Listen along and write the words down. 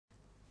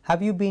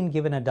Have you been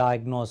given a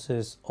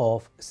diagnosis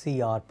of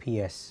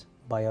CRPS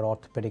by your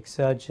orthopedic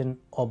surgeon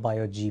or by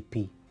your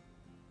GP?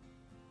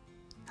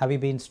 Have you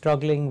been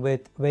struggling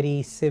with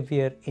very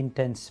severe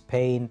intense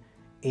pain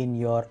in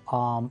your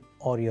arm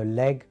or your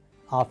leg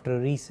after a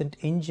recent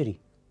injury?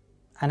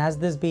 And has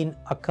this been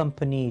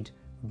accompanied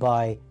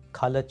by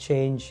color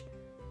change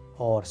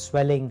or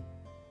swelling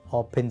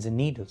or pins and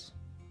needles?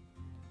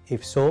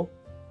 If so,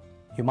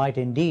 you might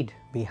indeed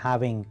be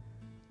having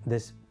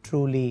this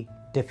truly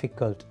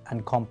difficult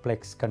and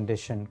complex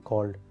condition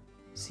called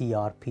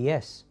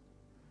CRPS.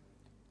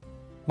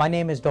 My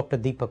name is Dr.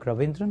 Deepak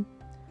Ravindran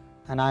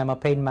and I am a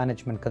pain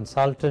management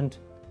consultant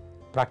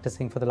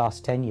practicing for the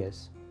last 10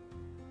 years.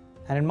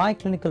 And in my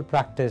clinical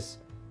practice,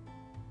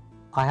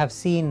 I have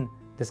seen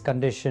this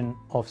condition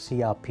of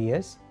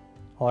CRPS,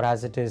 or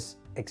as it is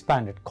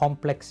expanded,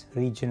 complex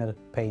regional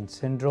pain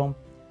syndrome.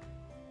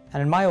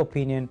 And in my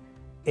opinion,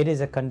 it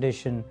is a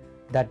condition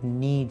that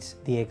needs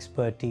the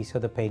expertise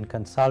of the pain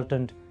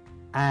consultant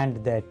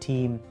and their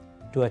team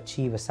to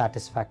achieve a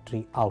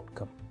satisfactory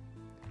outcome.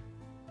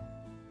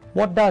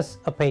 What does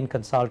a pain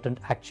consultant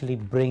actually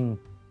bring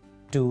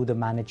to the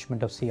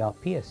management of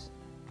CRPS?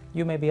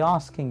 You may be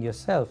asking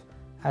yourself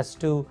as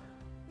to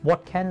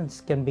what can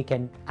be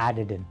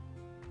added in.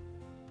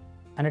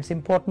 And it's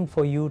important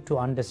for you to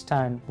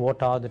understand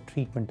what are the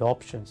treatment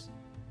options.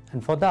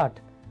 And for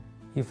that,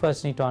 you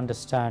first need to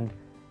understand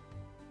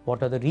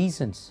what are the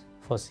reasons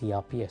for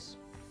CRPS.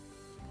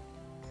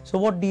 So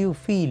what do you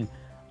feel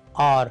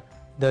are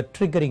the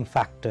triggering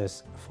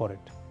factors for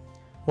it?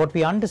 What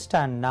we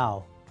understand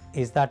now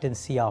is that in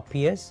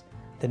CRPS,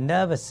 the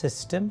nervous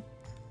system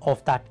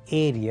of that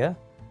area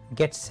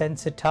gets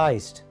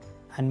sensitized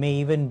and may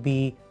even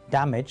be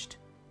damaged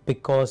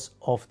because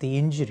of the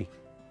injury.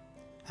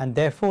 And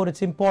therefore,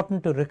 it's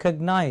important to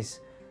recognize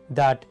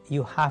that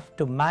you have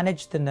to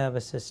manage the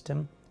nervous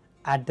system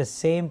at the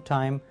same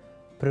time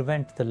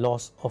prevent the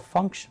loss of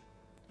function.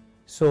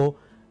 So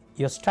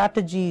your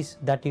strategies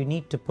that you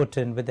need to put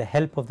in with the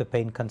help of the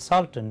pain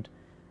consultant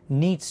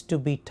needs to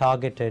be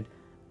targeted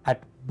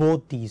at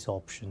both these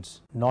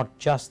options, not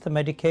just the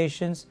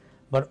medications,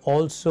 but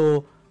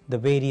also the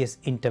various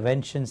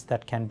interventions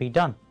that can be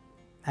done.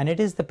 And it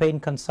is the pain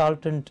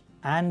consultant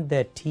and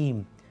their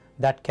team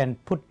that can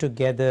put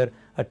together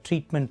a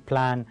treatment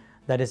plan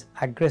that is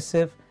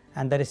aggressive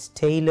and that is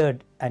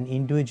tailored and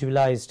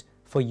individualized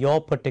for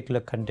your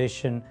particular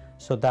condition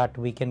so that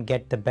we can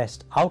get the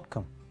best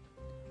outcome.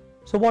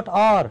 So what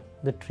are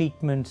the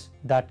treatments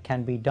that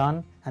can be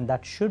done and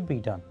that should be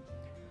done?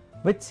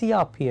 With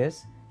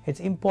CRPS, it's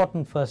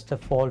important first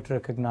of all to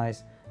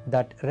recognize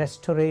that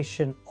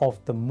restoration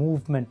of the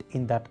movement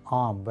in that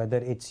arm, whether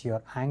it's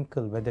your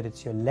ankle, whether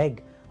it's your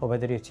leg, or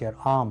whether it's your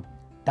arm,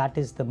 that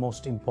is the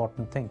most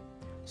important thing.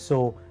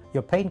 So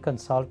your pain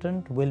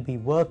consultant will be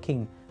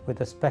working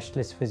with a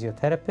specialist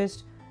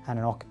physiotherapist and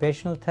an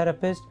occupational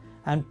therapist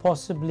and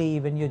possibly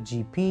even your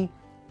GP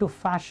to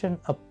fashion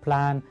a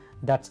plan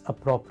that's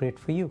appropriate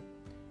for you.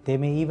 They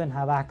may even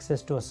have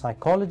access to a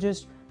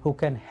psychologist who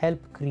can help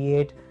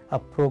create a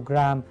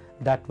program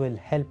that will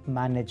help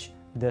manage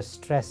the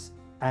stress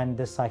and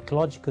the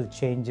psychological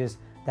changes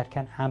that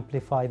can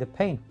amplify the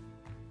pain.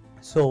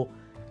 So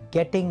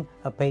getting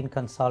a pain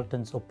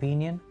consultant's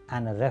opinion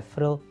and a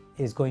referral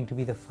is going to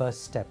be the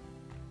first step.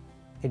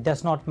 It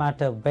does not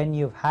matter when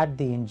you've had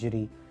the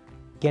injury,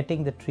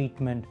 getting the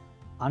treatment,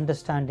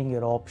 understanding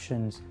your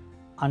options,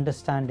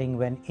 understanding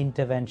when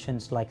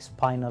interventions like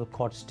spinal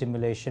cord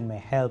stimulation may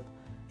help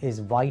is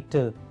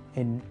vital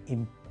and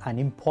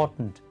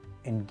important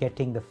in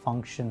getting the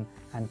function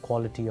and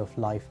quality of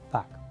life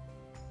back.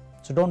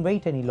 So don't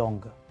wait any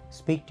longer.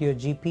 Speak to your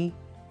GP,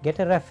 get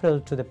a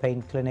referral to the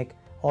pain clinic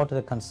or to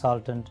the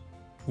consultant.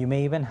 You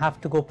may even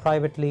have to go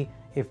privately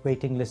if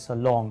waiting lists are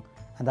long,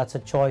 and that's a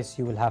choice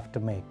you will have to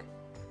make,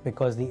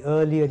 because the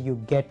earlier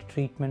you get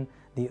treatment,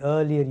 the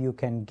earlier you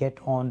can get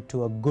on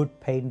to a good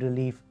pain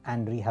relief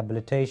and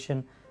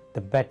rehabilitation, the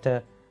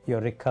better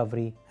your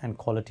recovery and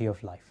quality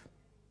of life.